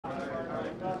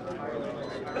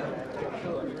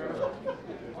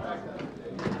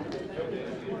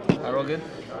good?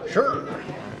 Sure.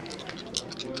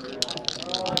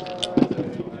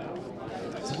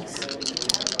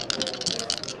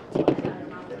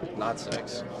 Not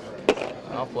 6.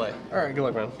 I'll play. All right, good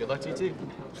luck, man. Good luck to you too.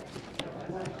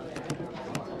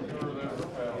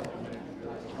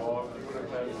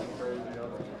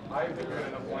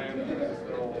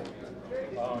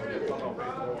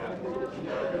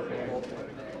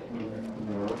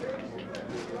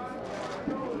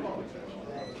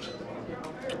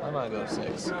 I'm gonna go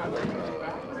 6.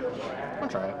 I'll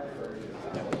try it.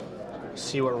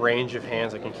 See what range of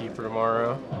hands I can keep for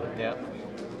tomorrow. Yeah.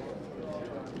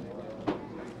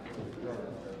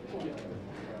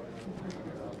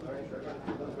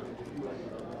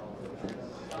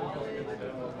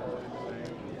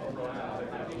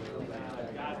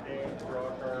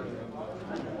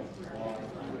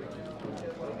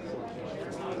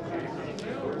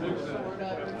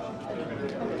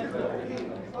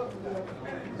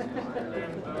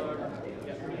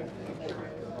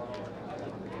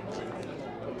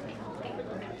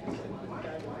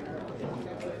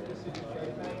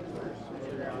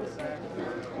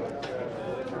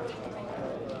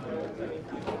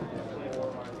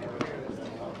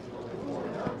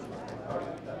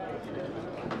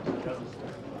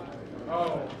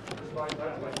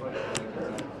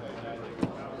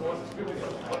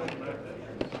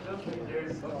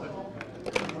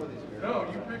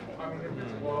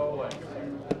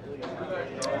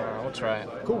 We'll try it.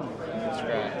 Cool. Let's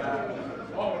try it.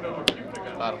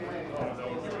 Bottom.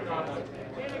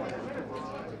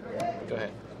 Go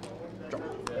ahead. Drop.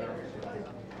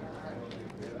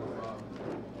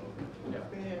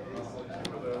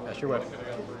 That's your weapon.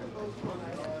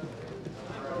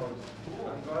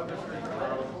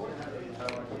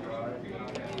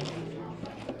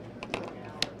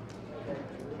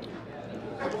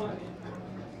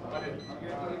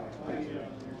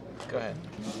 Go ahead.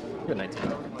 Good 19.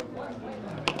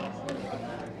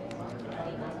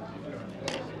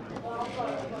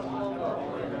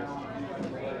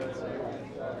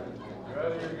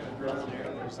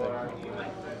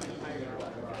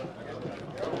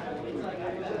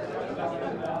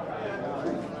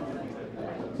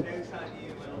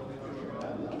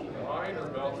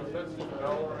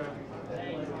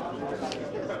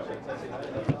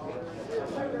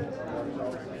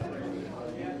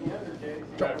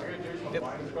 Yep.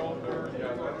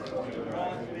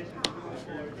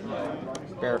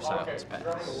 Bear of Silence, pass.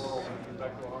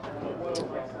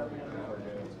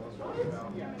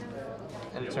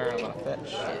 End turn, I'm gonna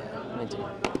fetch. 19.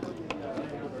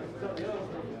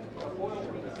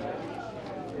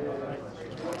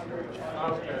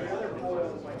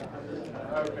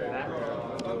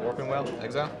 Warping Well,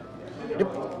 exile. Yep.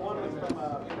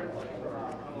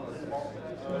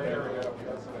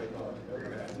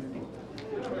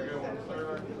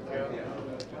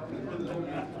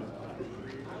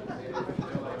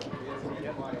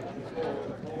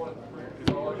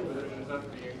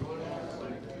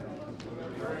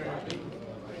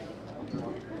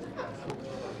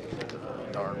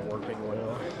 Darn Warping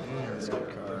Well. That's a good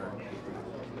card.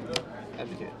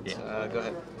 Advocate. Yeah. Go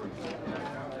ahead.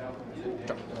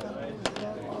 Drop.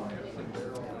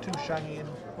 2 shiny and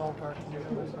ballpark.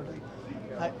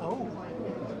 Oh.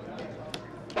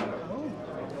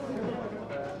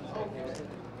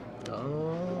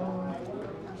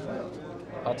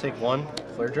 I'll take 1.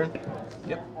 Flare turn.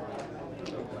 Yep.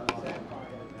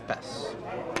 Pass.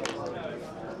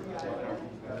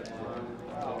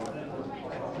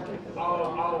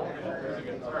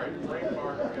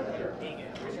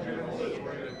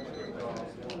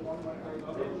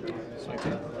 Swing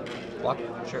 2. Block.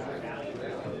 Sure.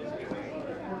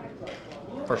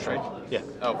 First strike. Yeah.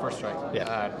 Oh, first strike.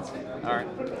 Yeah. Alright.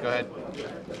 Go ahead.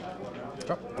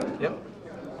 Drop. Yep.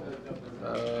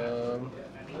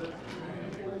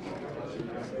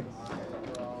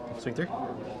 Swing 3.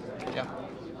 Yeah.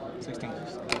 16.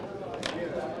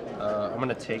 I'm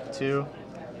gonna take 2,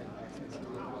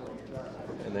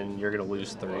 and then you're gonna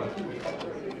lose 3.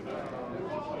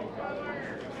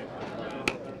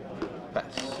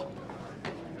 Pass.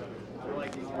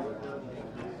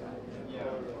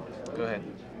 Go ahead.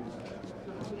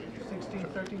 16,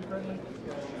 13 currently.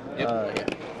 Yep. Yeah.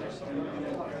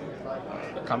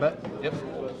 Combat. Yep.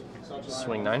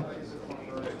 Swing 9.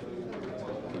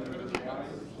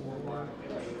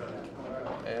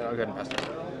 And I'll go ahead and pass it.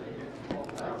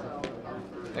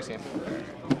 Next game.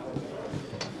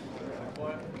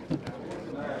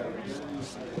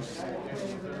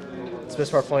 It's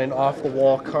best part playing off the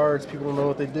wall cards. People don't know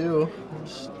what they do.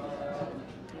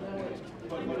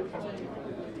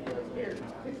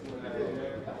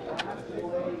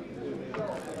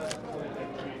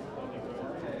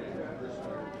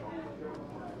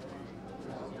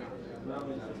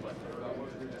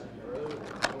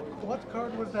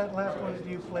 was that last one that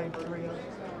you played 3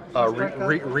 of?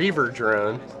 Reaver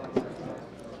Drone.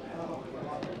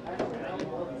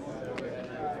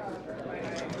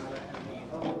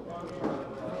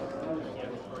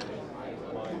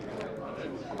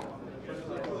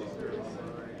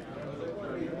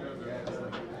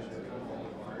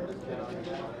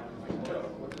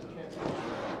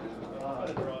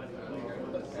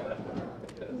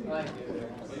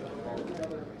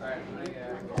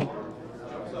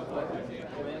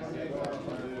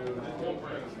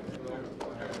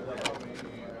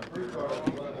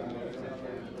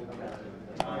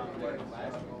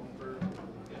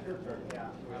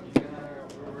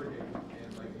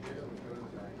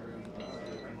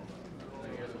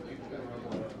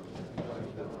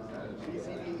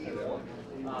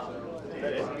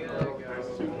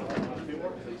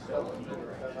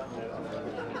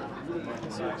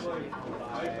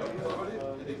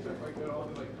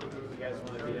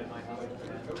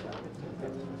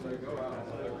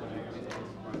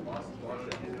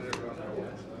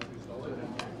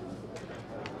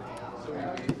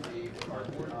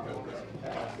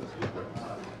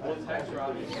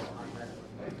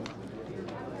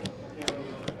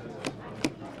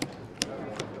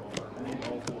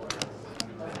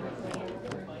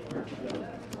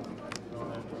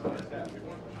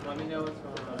 Let me know what's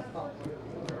going on.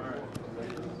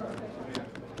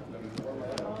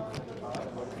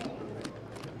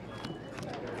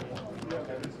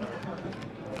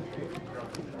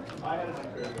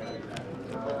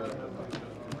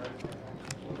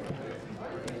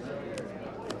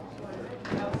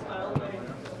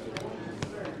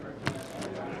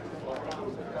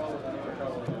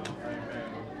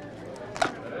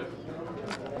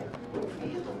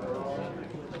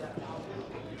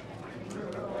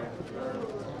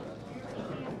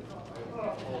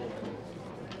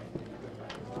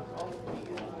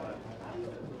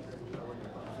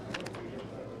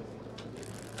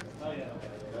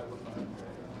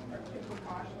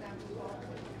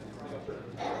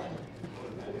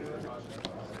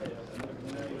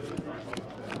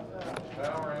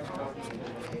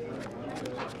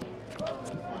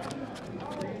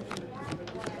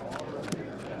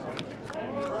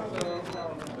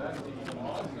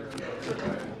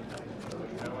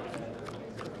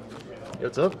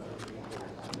 What's up?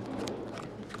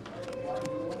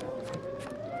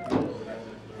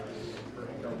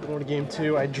 Going to game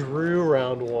 2. I drew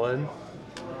round 1.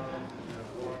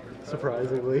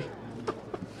 Surprisingly.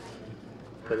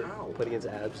 Put against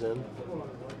Absin.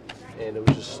 And it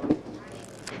was just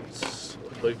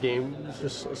the game was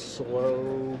just a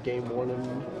slow game 1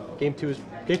 and game 2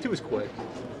 was quick.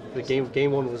 The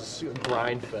game 1 was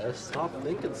grind fest. Stop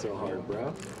thinking so hard,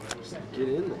 bro. Just get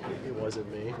in there. It wasn't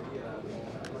me.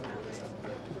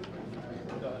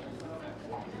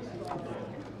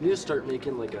 You need to start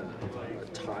making like a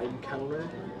time counter.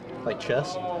 Like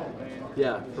chess?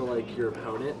 Yeah, for like your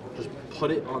opponent. Just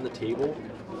put it on the table,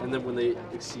 and then when they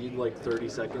exceed like 30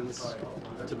 seconds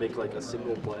to make like a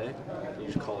single play, you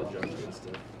just call a judgment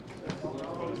instead.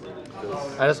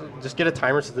 I just get a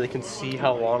timer so they can see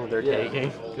how long they're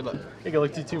taking. Good luck. Hey, good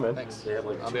luck to you too, man. Thanks. They have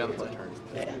like I'll 2 be on the minutes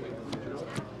play. a turn.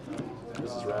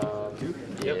 This is round 2.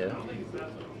 Yeah.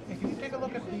 Hey, can you take a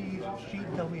look at the sheet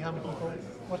and tell me how many people,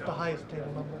 what's the highest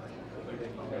table number?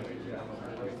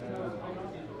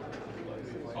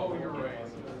 Oh, you're right.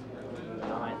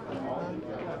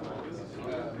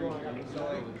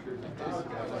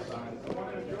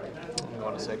 You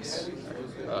want a 6?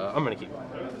 I'm gonna keep.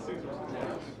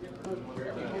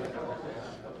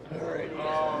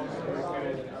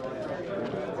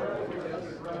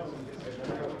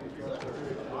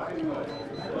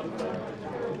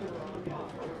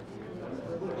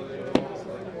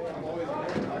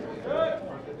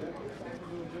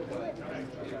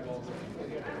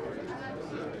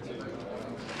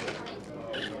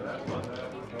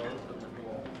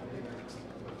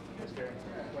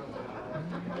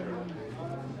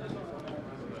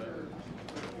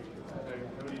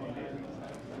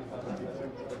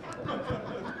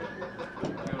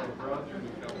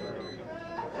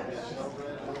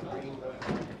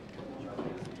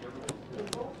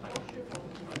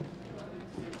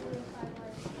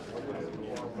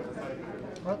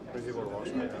 What? People are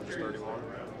watching it. I'm just 31.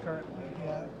 Currently,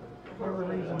 yeah. What are the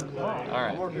reasons why? All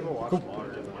right. More people watch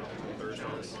modern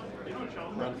Thursdays.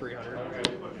 Run 300.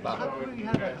 How come you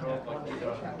had that come up on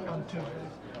Tuesday?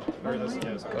 One of the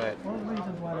reasons- Go ahead. One of the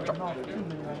reasons why there's not too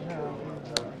many right now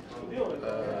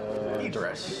is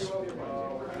Duress.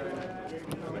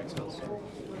 That makes sense.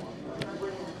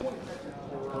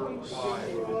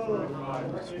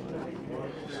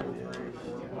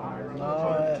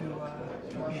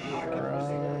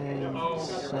 to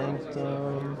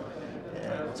system.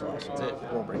 And what's the last one? That's it.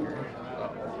 Rule breaker. Oh,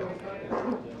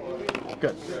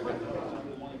 Good.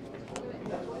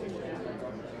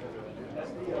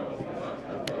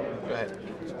 go ahead.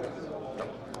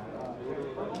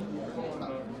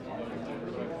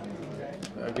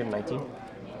 Give him 19.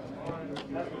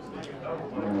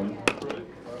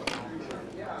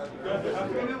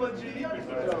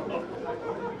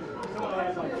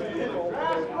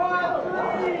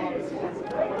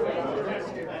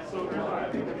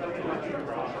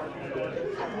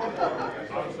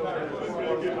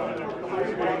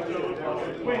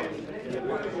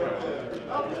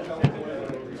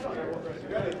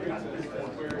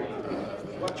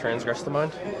 Transgress the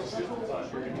mind.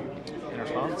 In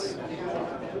response?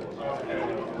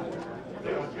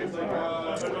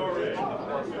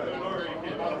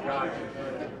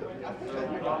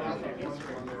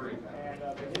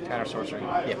 Counter sorcery.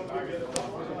 Yeah.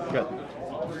 Good.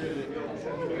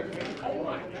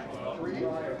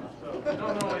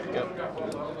 Go.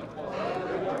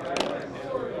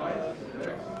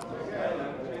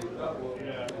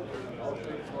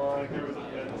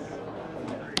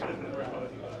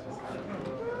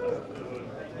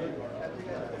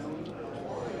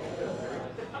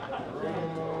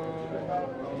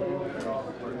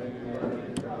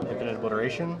 Infinite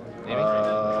obliteration. Maybe.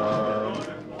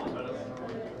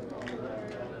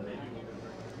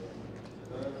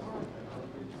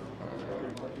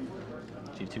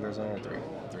 Do you 2 cards on it or 3?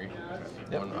 3.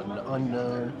 Yep. One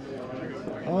unknown.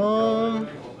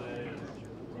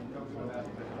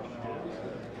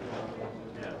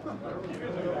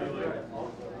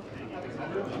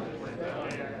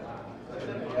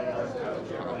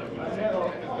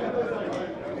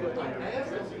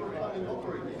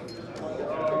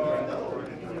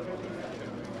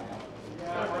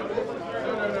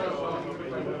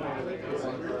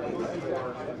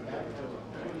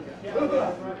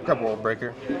 Grab World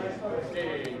Breaker.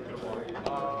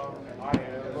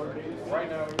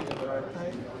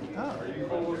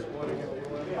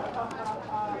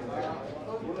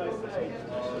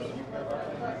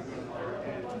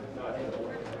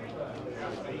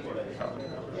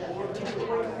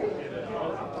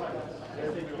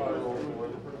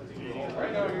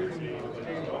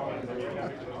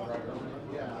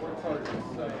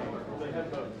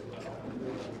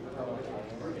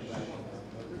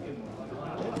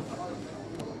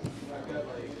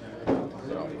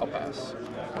 I'll pass.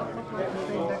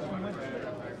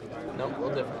 Nope, a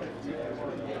little different.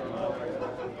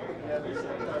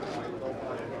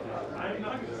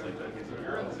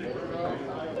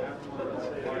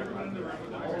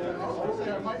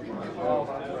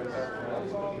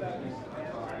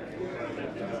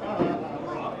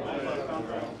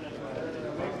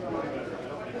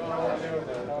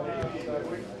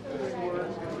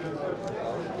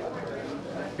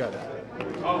 Got it.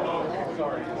 I'll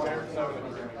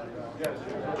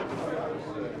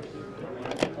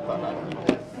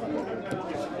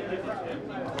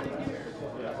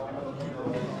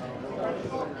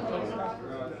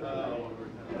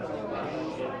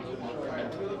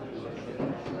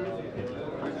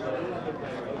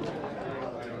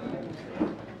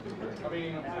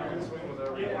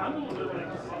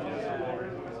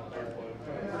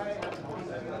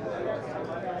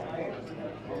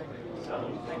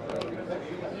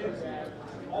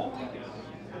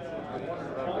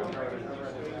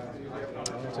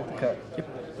take the cut. Yep.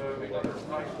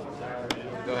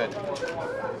 Go ahead.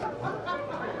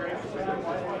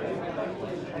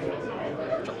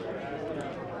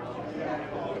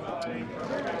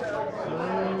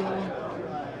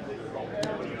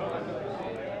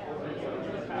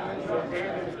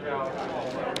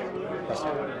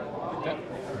 Okay.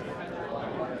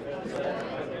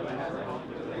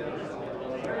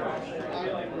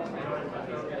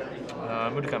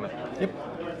 Mood to come in. Yep.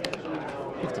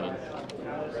 15.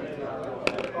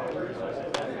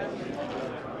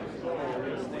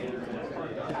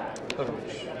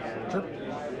 Pilgrimage. Sure.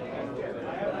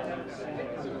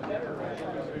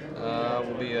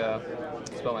 Will be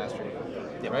spell mastery.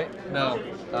 Yep. Right? No,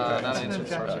 not an instant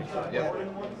sorcery. Yep.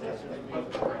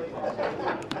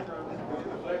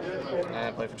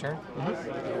 And play for turn. Go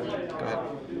ahead.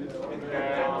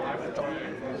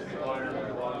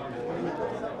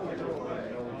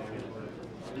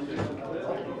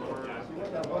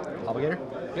 Obligator?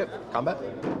 Yep. Combat?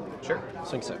 Sure.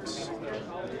 Swing 6.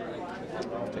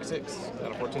 Take 6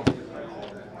 out of 14.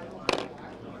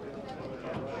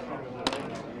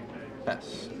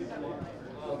 Pass.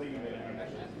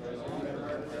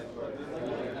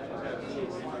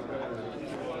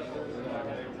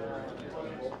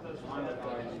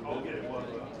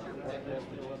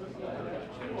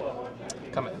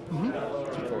 Coming.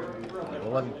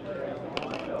 11.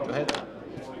 Go ahead.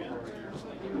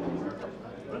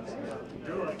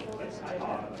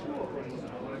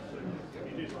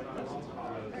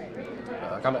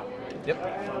 Combat. Yep.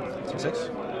 6.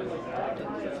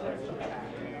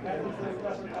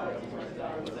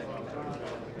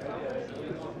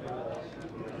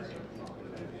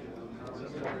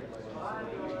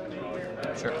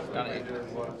 Sure. Got an 8.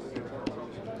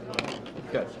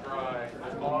 Good.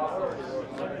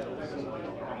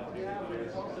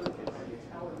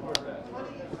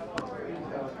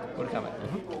 Go to combat.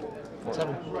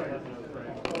 7.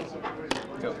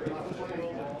 Go.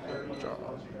 Draw.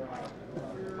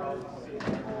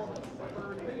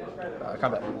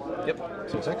 Combat. Yep.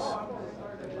 6.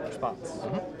 Response.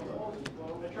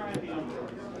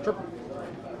 Triple.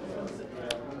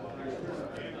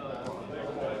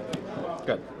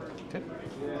 Good. Okay.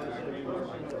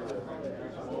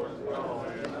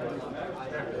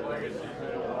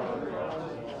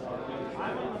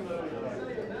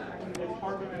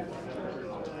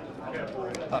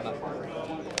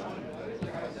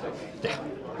 Yeah.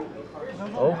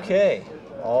 Okay.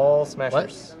 All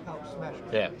smashers. Oh, smash.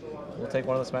 Yeah. We'll take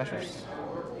one of the smashers.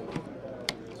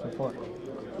 Swing 4.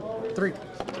 3.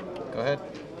 Go ahead.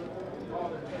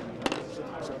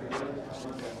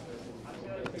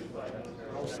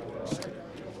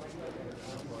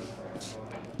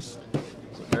 It's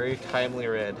a very timely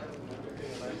red.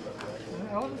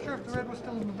 I wasn't sure if the red was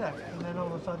still in the deck, and then all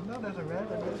of a sudden, no, there's a red,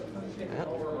 and Yeah.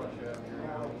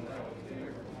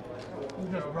 you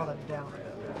just brought it down.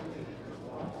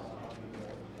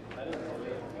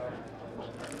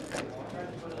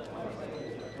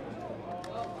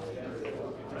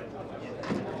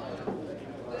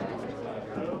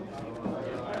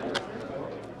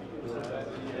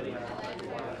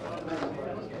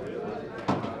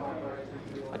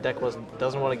 My deck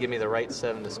doesn't want to give me the right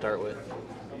 7 to start with.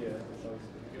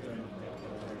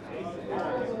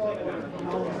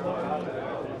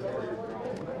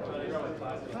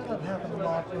 That happened a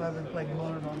lot when I've been playing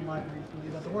Modern online recently,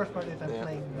 but the worst part is I'm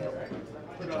playing Mill,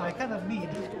 which I kind of need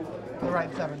the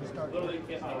right 7 to start with.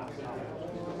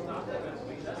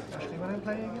 Especially when I'm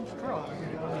playing against Draw.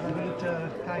 I need to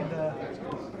kind of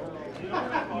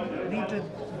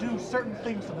do certain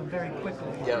things to them very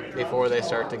quickly. Yep, before they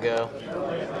start to go.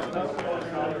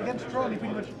 Against Draw, you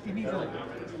pretty much need to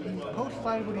post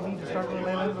fight what you need to start with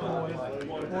Leyland of the Void,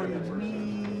 or you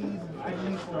need at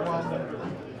least one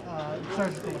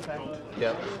surgical effect.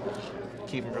 Yep.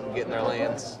 Keep them from getting their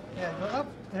lands. Yeah, go up,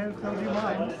 there goes your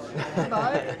mind.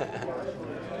 Goodbye.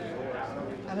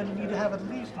 And then you need to have at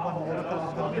least one more because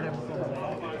it's going to be an Everfull.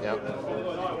 Yep.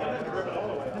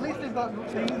 At least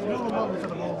they use rule of one for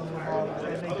the golden revolvers,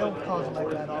 and they don't cause it like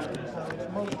that often, so it's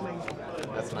mostly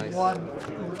That's nice. one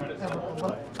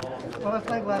Everfull. When I was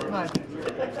playing last night,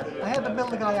 I had to mill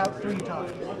the guy out 3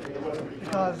 times,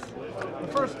 because the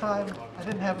first time I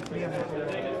didn't have it for the Everfull.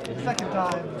 The second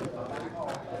time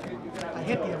I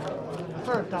hit the Everfull, and the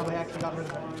third time I actually got rid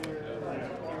of him.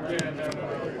 And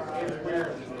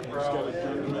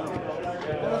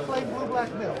I played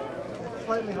blue-black mill. It's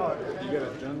slightly harder. You got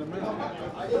a agenda mill?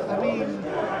 I mean,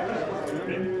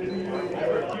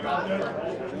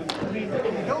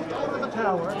 you go over the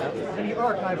tower, then you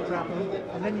archive trap him,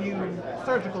 and then you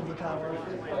surgical the tower,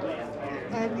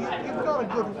 and you've got a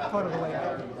good part of the way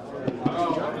out.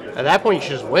 At that point, you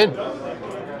should just win.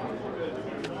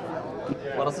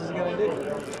 What else is he going to do?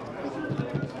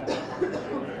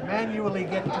 Manually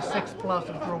get to 6+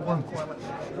 and throw 1 coil at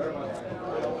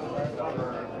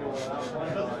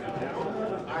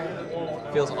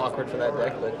Feels awkward for that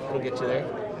deck, but it'll get you there.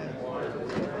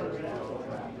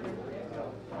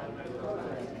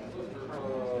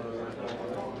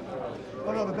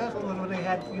 Oh no, the best was when they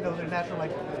had, their natural,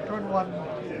 like, turn 1,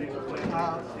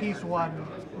 piece 1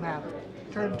 map,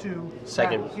 turn 2,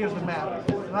 Second. here's the map.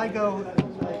 And I go,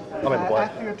 I'm in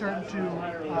black. after your turn 2,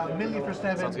 mill you for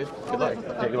 7. Sounds good. Oh, Good luck. there's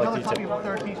Yeah, good luck to another you copy too. of the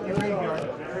 3rd piece in your graveyard.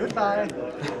 Goodbye.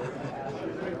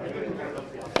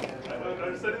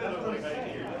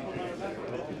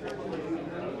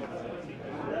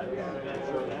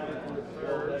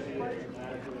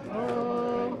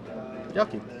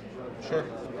 Yucky. Sure.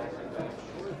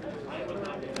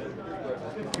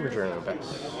 You return our best.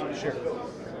 Sure.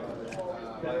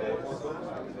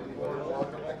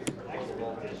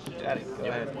 Daddy, go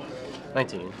ahead.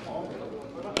 19.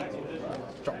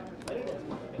 Draw.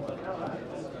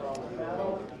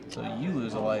 So you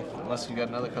lose a life unless you got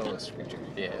another colorless creature.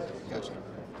 Yeah. Gotcha.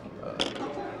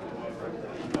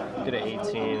 Get an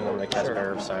 18, I'm gonna cast Sure.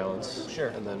 Mirror of Silence. Sure.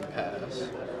 And then pass.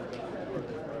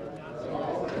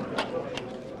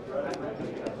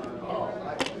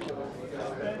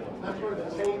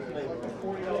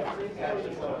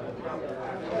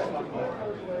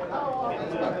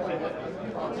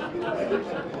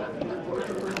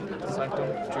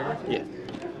 Yeah.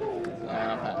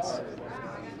 Pass.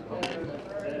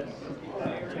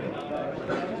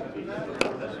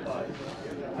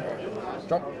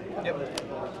 Drop. Yep.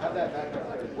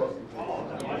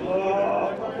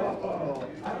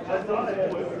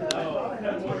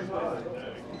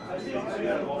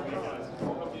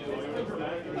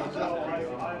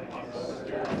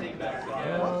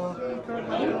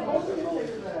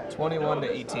 21 to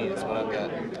 18 is what I've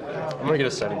got. I'm gonna get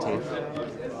a 17.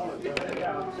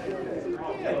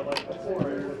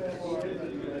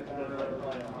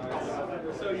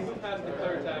 So you move past the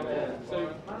declare attack. So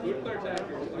you declare attack,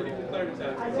 you declare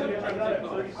attack. So you're trying to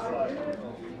take off.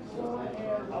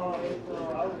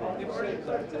 You've already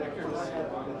declared attackers.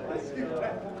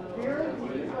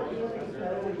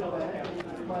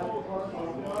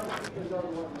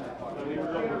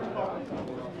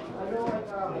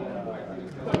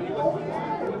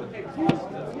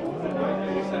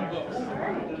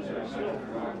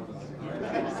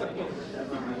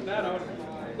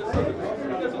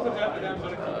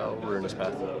 Ruin this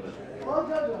path.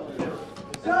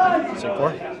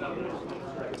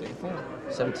 Take 4.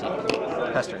 17.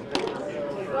 Pass turn.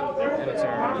 End of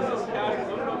turn.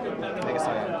 Take a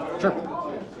sign. Sure.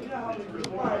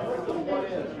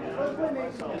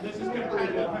 This is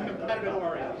competitive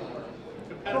Mario.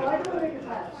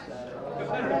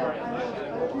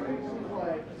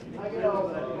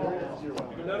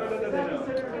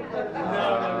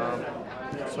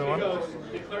 So one?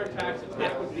 Declare tax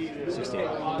attack would be 68.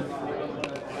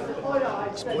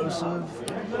 Explosive.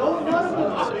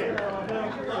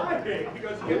 He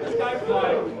goes, get this guy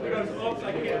flying. He goes, oops, I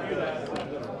can't do that.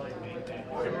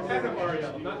 Competitive Mario,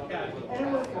 not cat.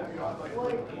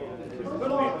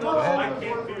 No, I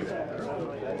can't do that.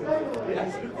 Yes.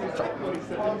 He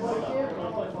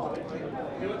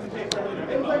wants to take early to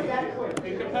pick up.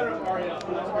 In competitive Mario,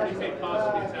 that's where he take cost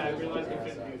of the attack. I realized he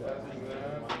couldn't do that.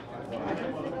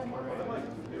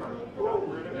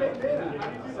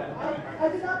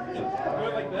 Go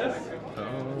like this?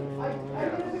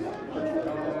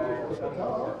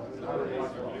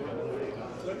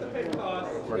 What's the pick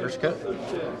cost? Murder's cut.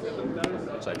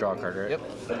 So I draw a card, right? Yep.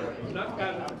 Not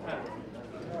cat, not cat.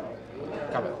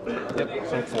 Combat. Yep.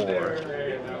 Swing 4.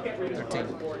 13.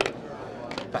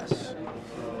 Pass.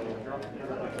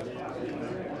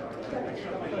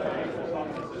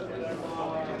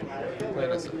 Play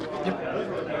this. Yep.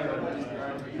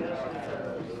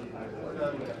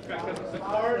 Because the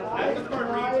card, as the card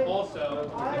reads also,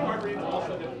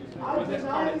 when this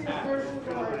card attacks,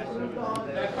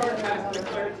 that card has to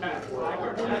declare attack. That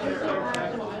card has to declare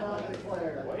attack.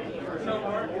 So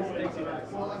Mark is takes it back.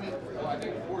 Mark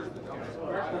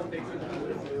takes it back.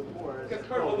 Because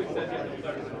card always says you have to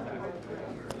declare an attack.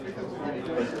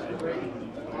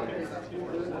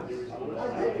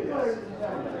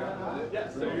 Yes,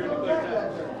 so you're declaring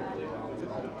attack.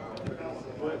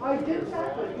 I did that,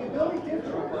 but the ability did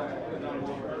try.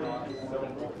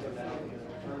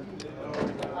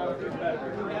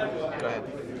 Go ahead.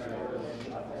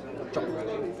 Drop.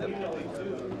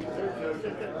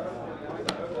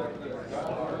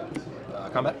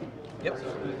 Combat. Yep.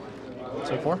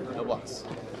 Swing 4. No blocks.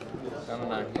 Down to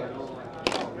 9.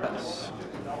 Pass.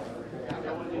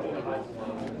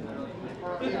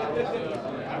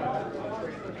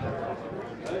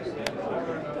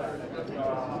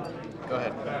 Go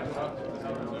ahead.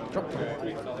 Drop.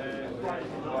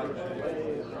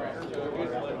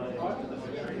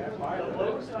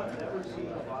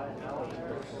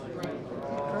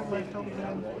 Currently total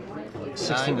game.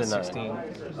 16 to 9. 16.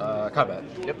 Combat.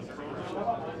 Yep.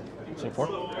 Swing 4.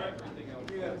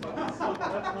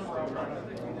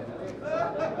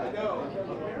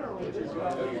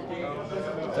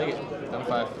 Take it. Down to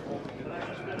 5.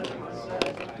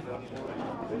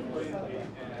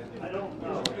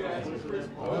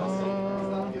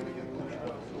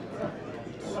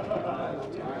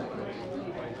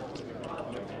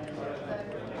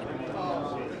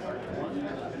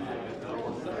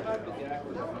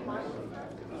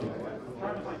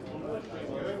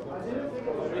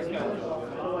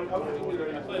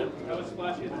 I was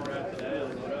splashing in the draft today,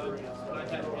 but I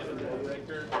had him in the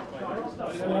breaker.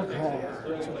 What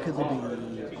could they be?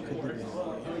 Could they be?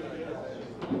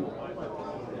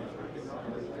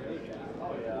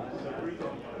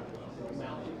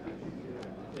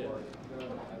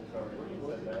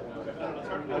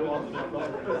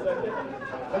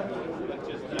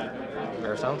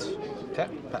 Air sounds. Okay.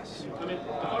 Pass. I mean,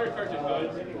 all your cards are good.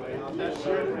 That's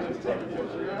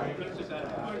just that.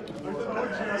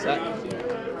 Set.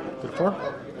 Good 4.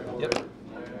 Yep.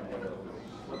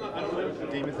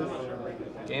 Game is this?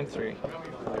 Game 3.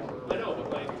 I know, but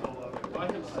like by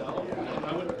himself, I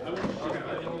would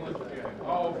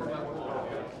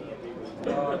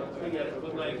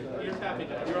different. But like you're tapping,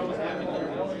 you're almost tapping.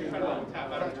 You're trying to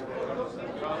tap out of your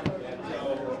so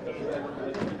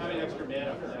having extra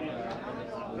mana for that.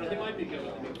 But I think it might be good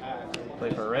with the big pack.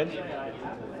 Play for a red.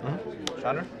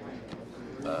 Chandra.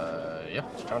 Yeah,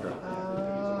 Chandra.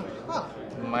 Huh.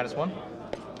 -1.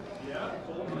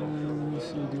 Let's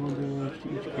see, do you want to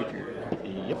choose each creature?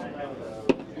 Yep.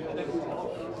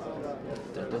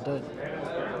 Dud.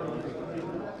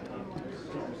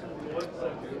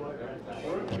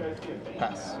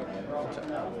 Pass.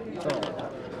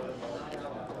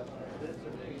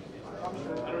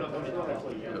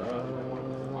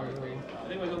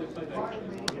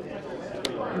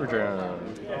 Return.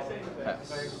 Pass.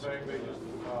 I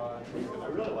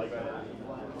really like that.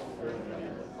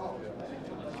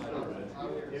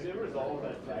 If it resolves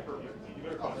that attacker, you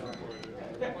better call it.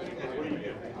 What do you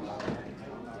do?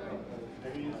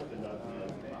 Maybe you do something nuts.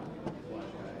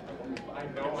 I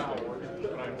know how it works,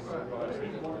 but I'm so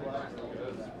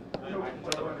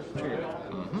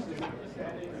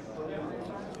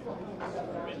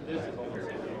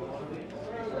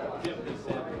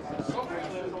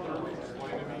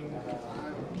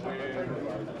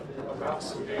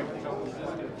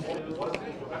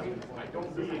I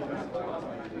don't really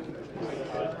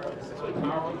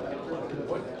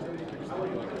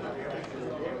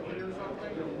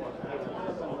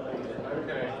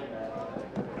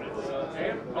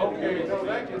okay, so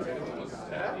that gets into the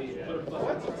stat.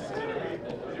 What's it say?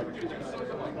 Would you do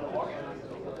something like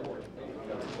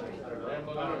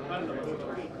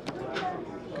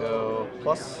Go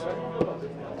plus. I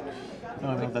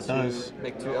don't know what that does.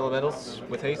 Make 2 elementals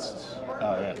with haste.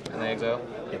 Oh, yeah. And they exile.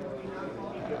 Yep.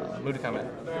 Move to comment.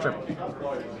 Sure.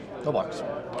 No blocks.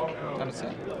 Time to see.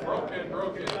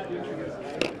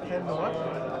 10 to what?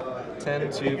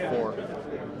 10 to 4.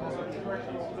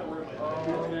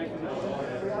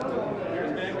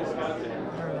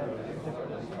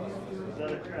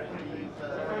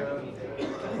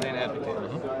 Land advocate.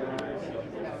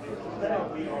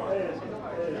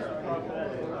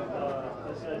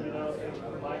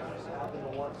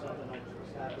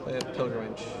 Play a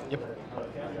pilgrimage. Yep.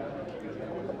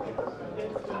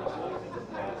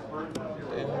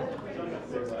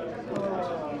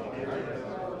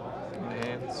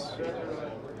 Hands.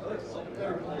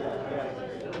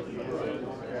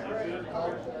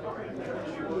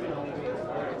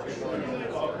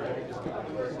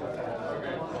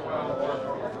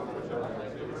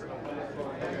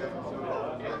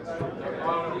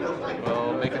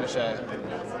 Well, making a shot.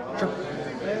 Sure.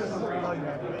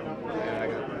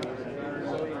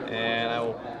 And I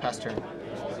will pass turn.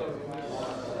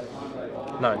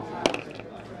 9.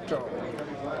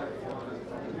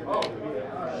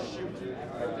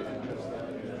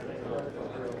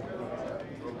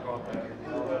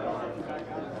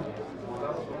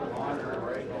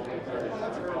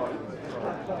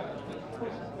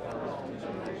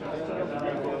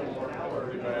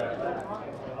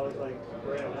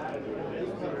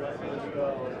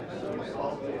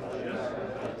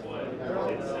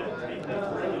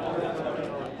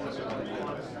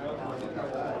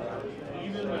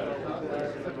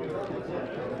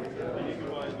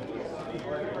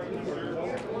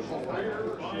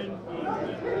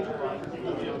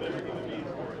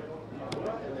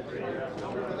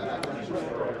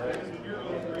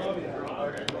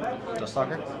 Dust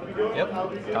Stalker? Yep.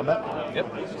 Combat? Yep.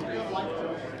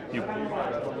 You.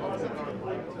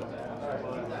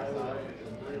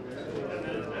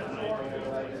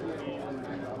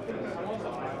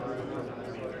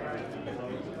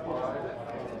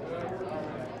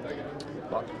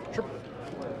 Block. Sure.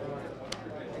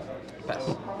 Pass.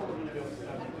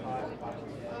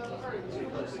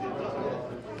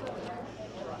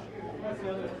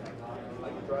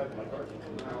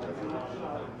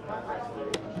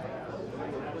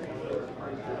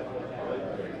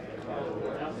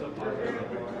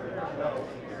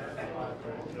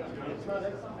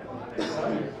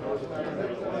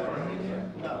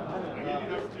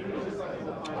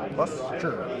 Plus?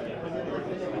 Sure.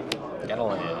 Gotta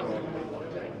land.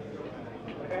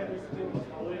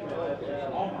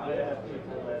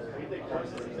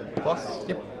 Plus?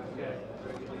 Yep.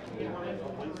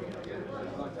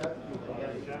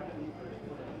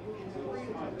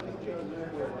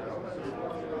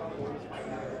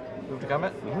 Move to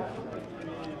comment?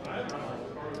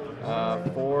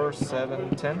 4, 7,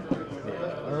 10.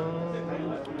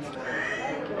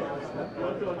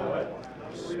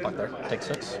 Block there. Take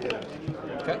 6.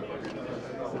 Okay.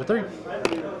 Move to 3.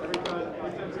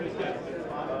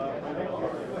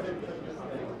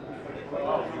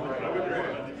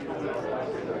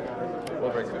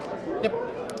 We'll break it. Yep.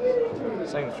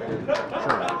 Second trigger.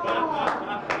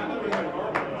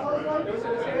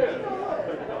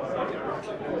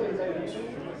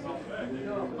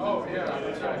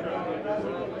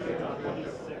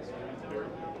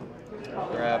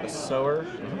 Grab a sower.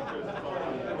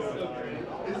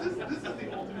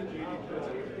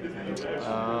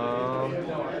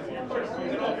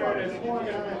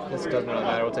 This doesn't really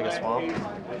matter. We'll take a swamp.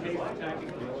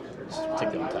 Just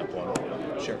take the untap one.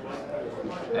 Sure.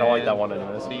 I don't like that one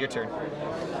anyways. Be your turn.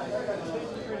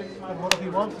 And what if he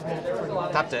wants to dance for you?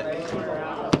 Tapped it.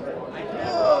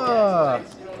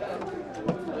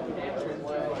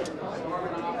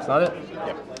 It's not it?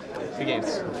 Yep. 2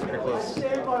 games. Pretty close.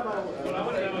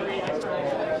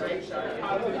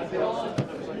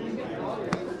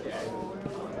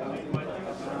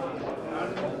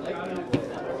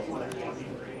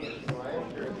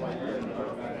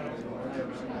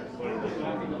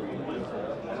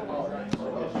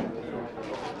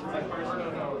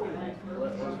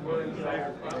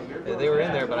 Yeah, they were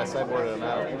in there, but I sideboarded them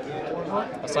out.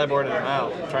 I sideboarded them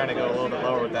out, trying to go a little bit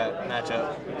lower with that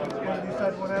matchup. What you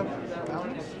said, whatever.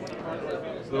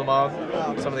 Little Mog,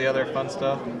 some of the other fun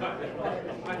stuff.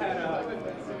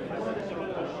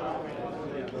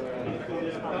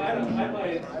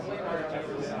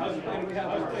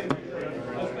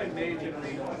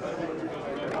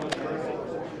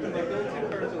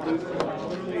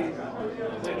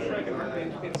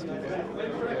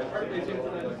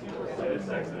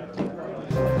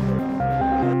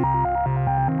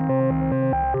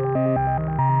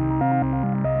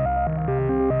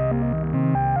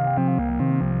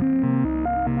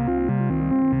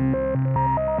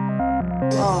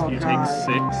 You take 6.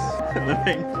 The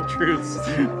painful truths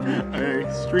are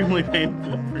extremely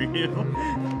painful for you.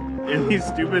 And these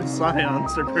stupid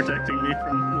scions are protecting me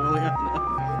from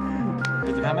Liliana.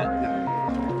 Did you have it? Yeah.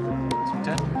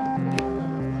 10?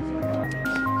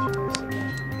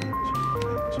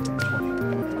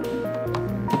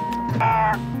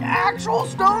 Actual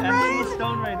Stone Raid?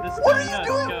 Stone Raid, this What is are you nuts.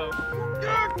 doing?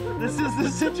 Go. This is the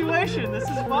situation. This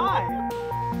is why.